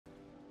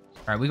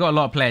Alright, we got a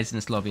lot of players in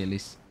this lobby at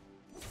least.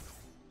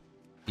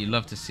 You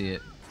love to see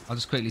it. I'll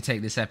just quickly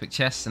take this epic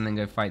chest and then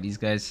go fight these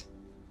guys.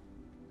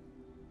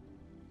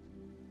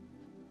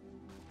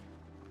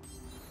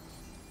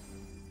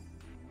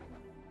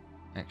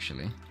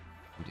 Actually,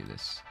 I'll do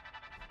this.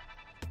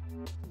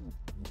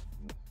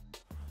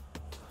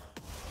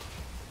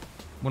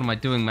 What am I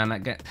doing, man?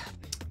 That get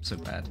so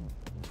bad.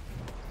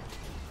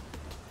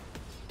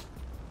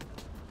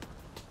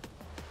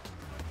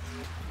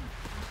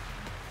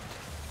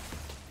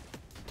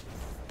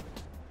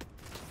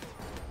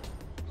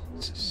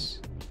 This is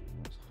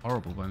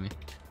horrible by me.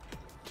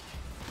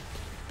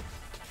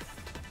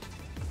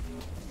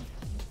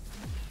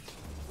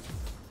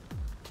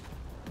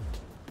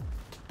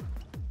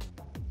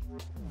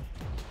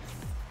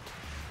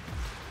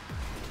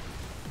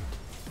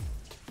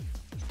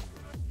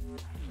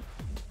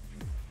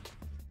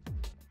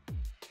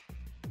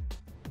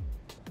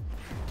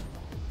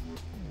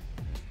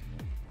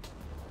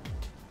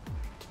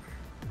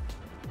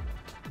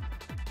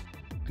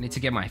 I need to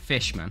get my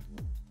fish, man.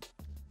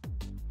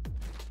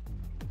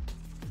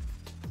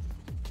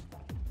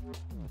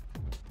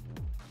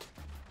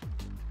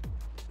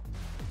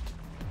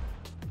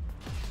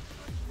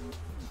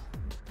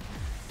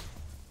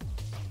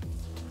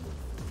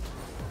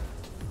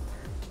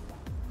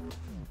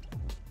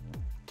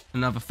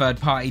 Another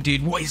third party,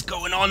 dude. What is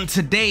going on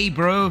today,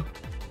 bro?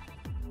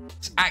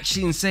 It's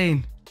actually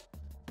insane.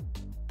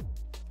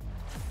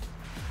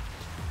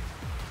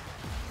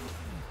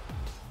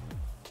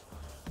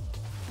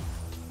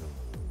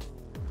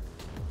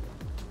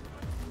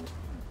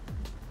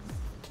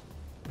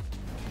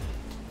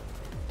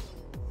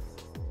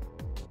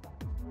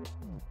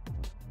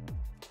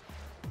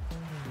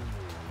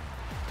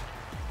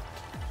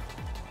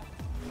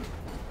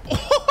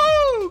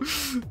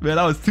 Man,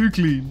 that was too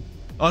clean.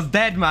 I was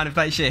dead, man, if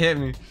that shit hit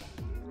me.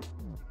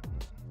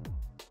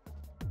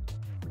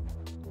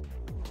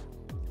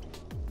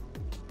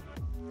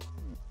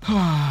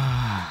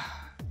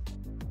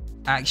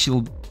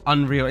 Actual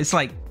unreal. It's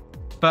like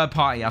third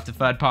party after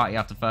third party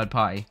after third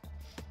party.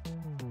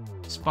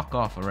 Just fuck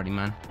off already,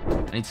 man.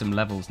 I need some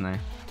levels now.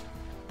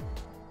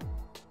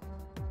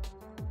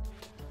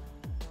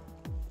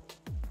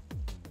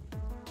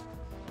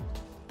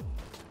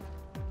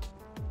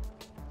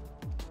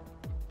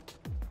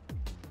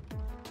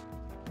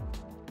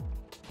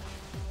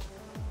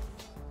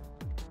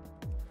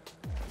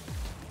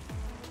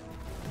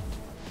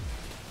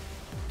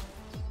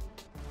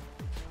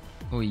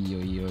 Oi,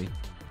 oi, oi.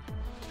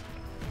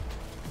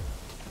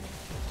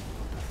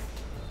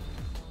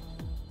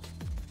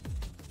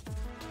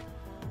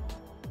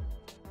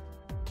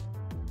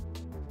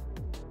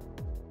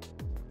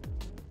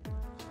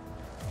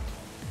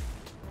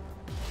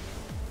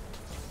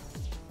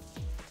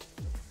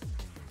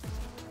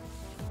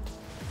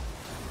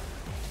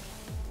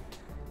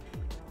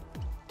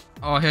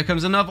 Oh, here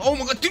comes another. Oh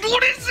my god, dude,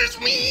 what does this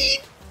mean?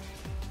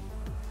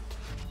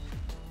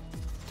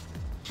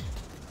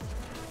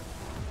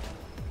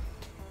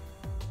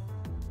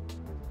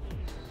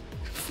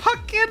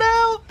 Fucking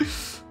hell.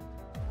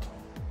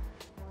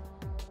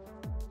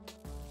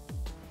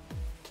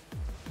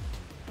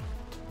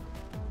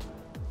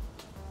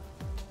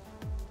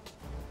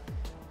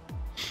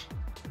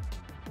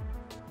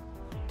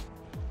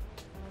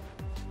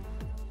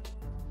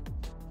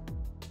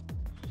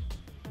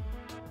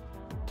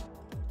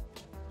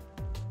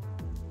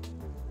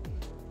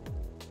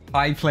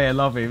 High player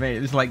lobby,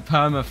 mate. It's like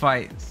perma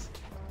fights.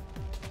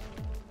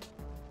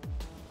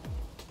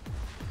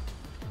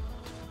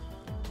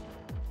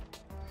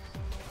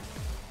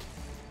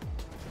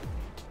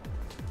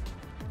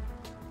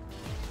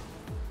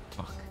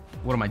 Fuck.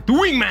 What am I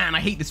doing, man?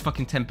 I hate this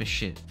fucking Tempest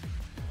shit.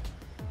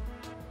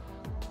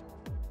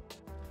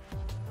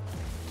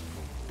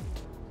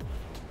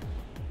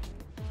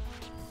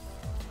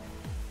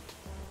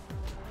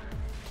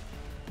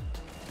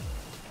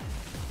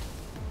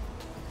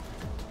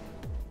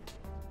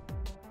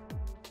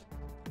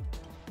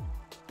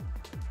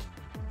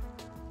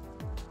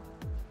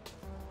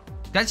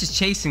 Guy's just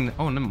chasing the...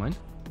 Oh, never mind.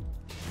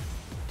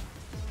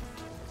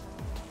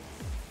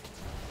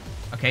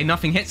 Okay,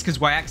 nothing hits because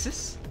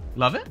Y-axis.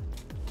 Love it.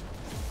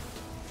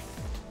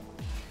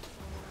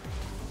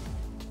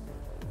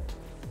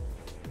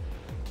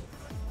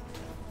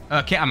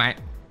 Okay, I'm out.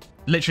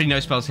 Literally no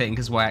spells hitting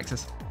because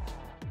Y-axis.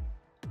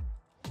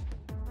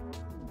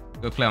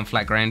 Go play on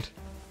flat ground.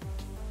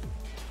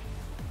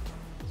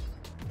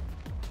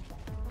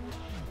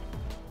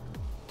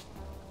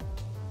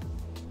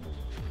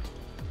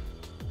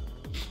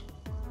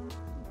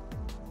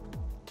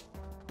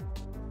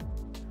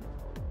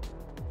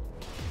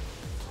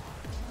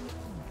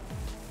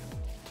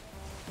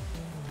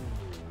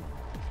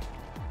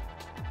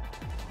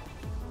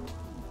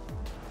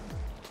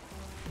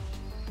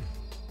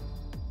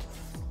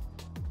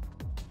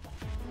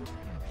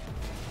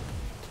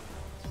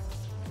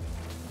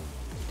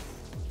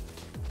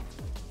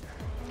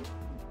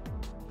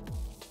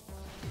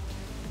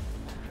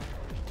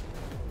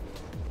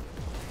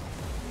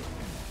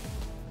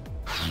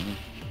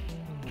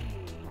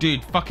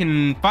 Dude,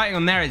 fucking fighting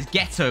on there is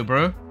ghetto,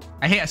 bro.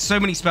 I hit so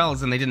many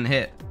spells and they didn't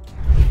hit.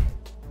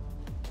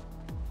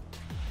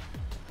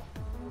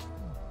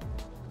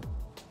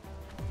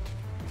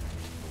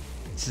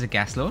 This is a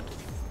gas lord.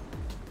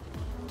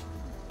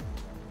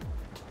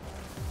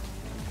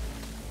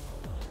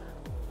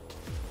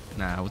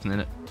 Nah, I wasn't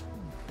in it.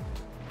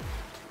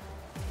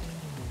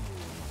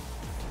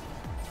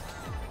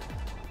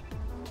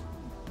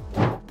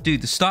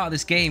 Dude, the start of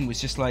this game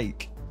was just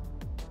like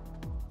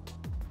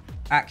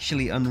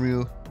actually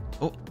unreal.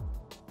 Oh.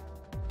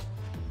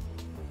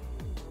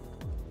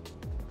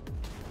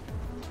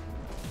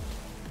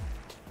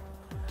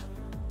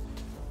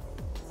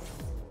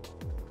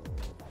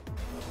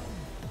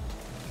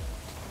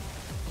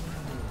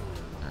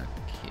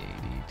 Okay,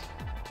 dude.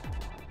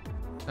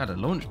 Got a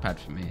launch pad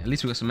for me. At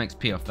least we got some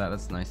XP off that.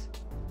 That's nice.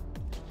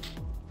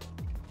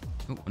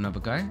 Oh, another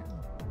guy.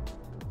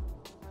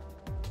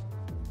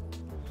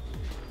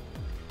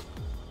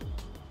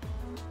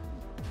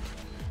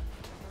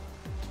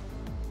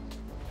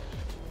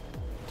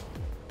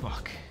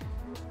 Fuck.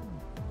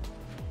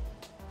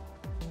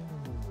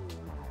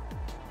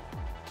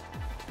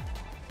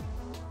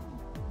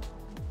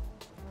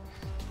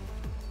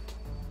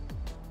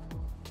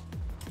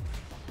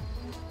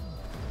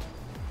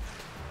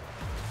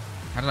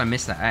 How did I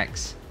miss that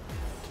X?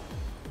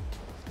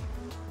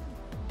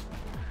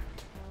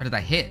 How did I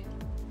hit?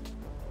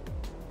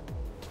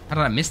 How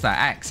did I miss that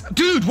axe?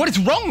 Dude, what is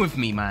wrong with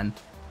me, man?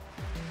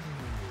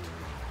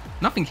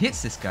 Nothing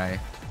hits this guy.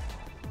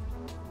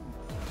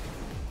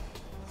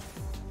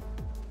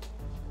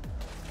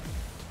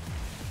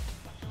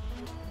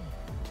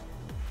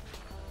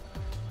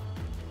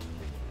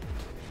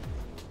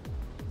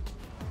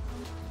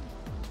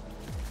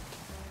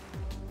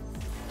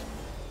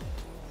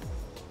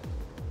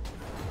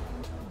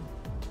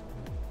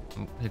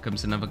 Oh, here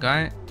comes another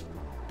guy.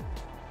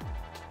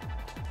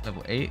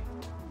 Level 8.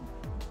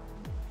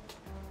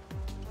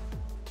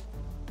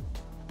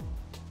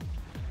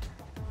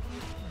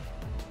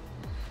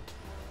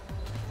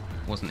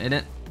 Wasn't in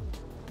it.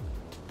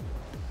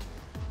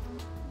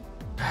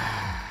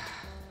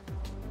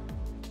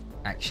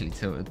 Actually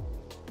tilted.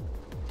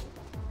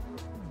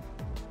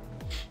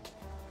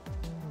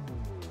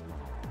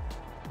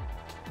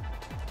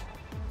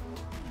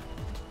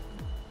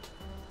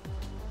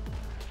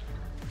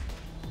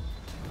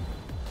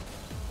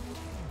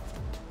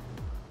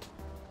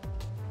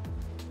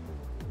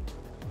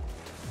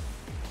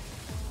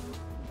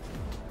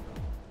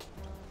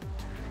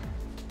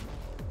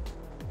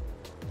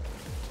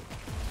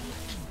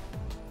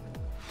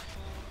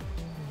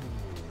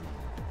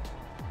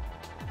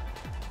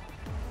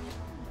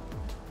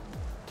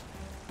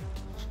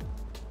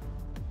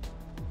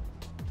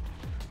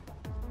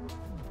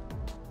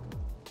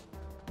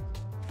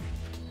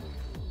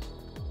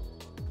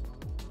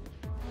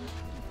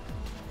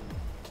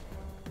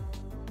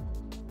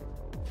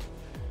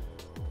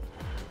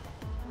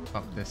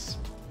 Fuck this.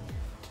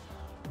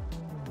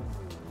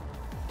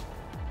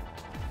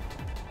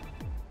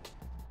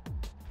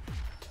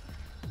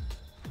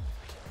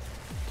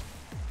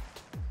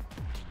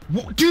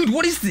 What, dude,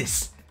 what is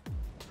this?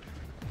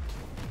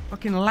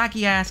 Fucking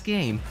laggy ass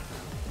game.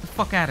 Get the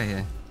fuck out of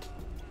here.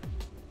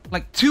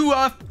 Like 2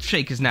 earth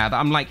shakers now that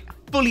I'm like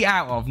fully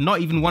out of,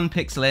 not even 1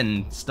 pixel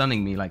in,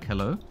 stunning me like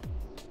hello.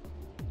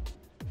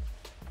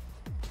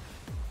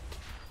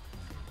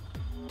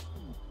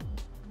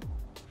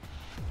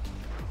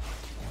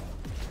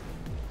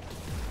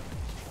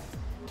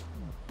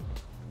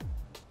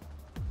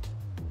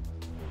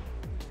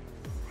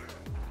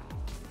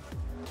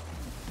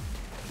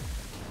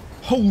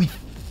 Holy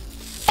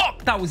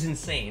fuck, that was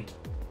insane.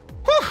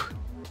 Whew.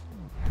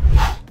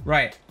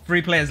 Right,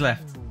 3 players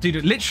left.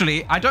 Dude,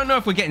 literally, I don't know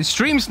if we're getting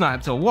stream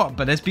sniped or what,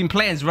 but there's been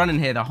players running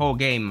here the whole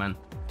game, man.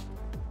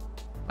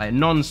 Like,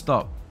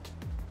 non-stop.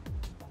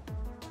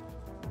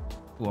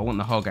 Oh, I want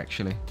the hog,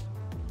 actually.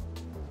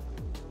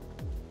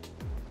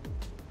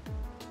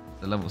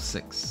 The level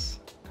 6.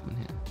 Come in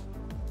here.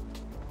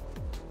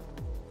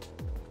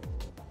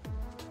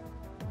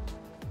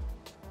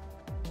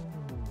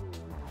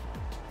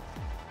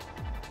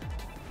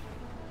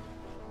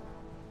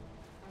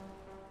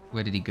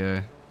 Where did he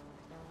go?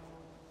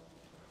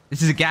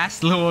 This is a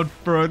gas lord,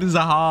 bro. This is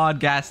a hard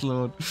gas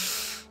lord.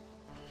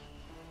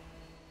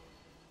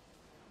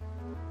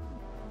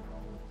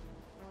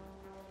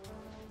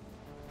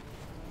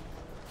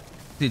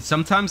 Dude,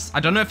 sometimes, I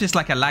don't know if it's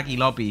like a laggy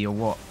lobby or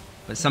what,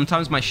 but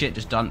sometimes my shit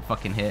just doesn't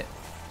fucking hit.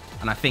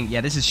 And I think,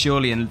 yeah, this is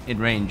surely in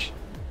range.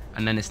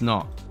 And then it's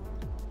not.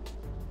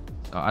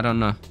 So I don't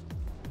know.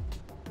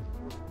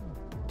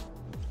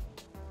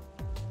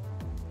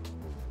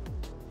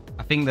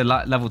 I think the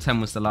level 10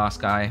 was the last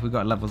guy. We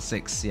got level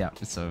 6. Yeah,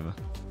 it's over.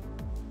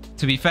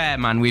 To be fair,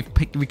 man, we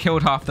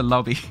killed half the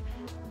lobby.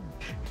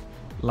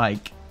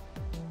 Like.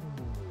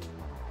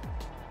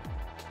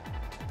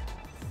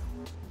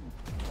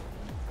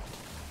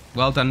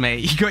 Well done,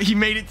 mate. You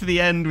made it to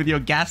the end with your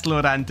gas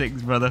lord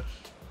antics, brother.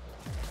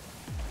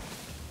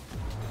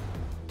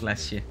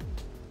 Bless you.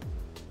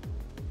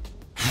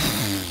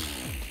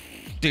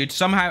 Dude,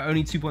 somehow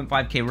only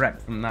 2.5k rep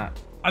from that.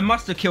 I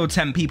must have killed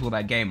 10 people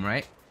that game,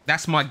 right?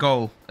 That's my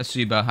goal,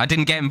 Asuba. I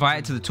didn't get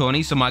invited to the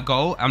tourney, so my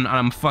goal,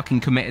 I'm fucking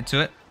committed to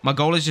it. My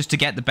goal is just to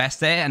get the best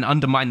there and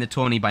undermine the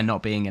tourney by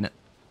not being in it.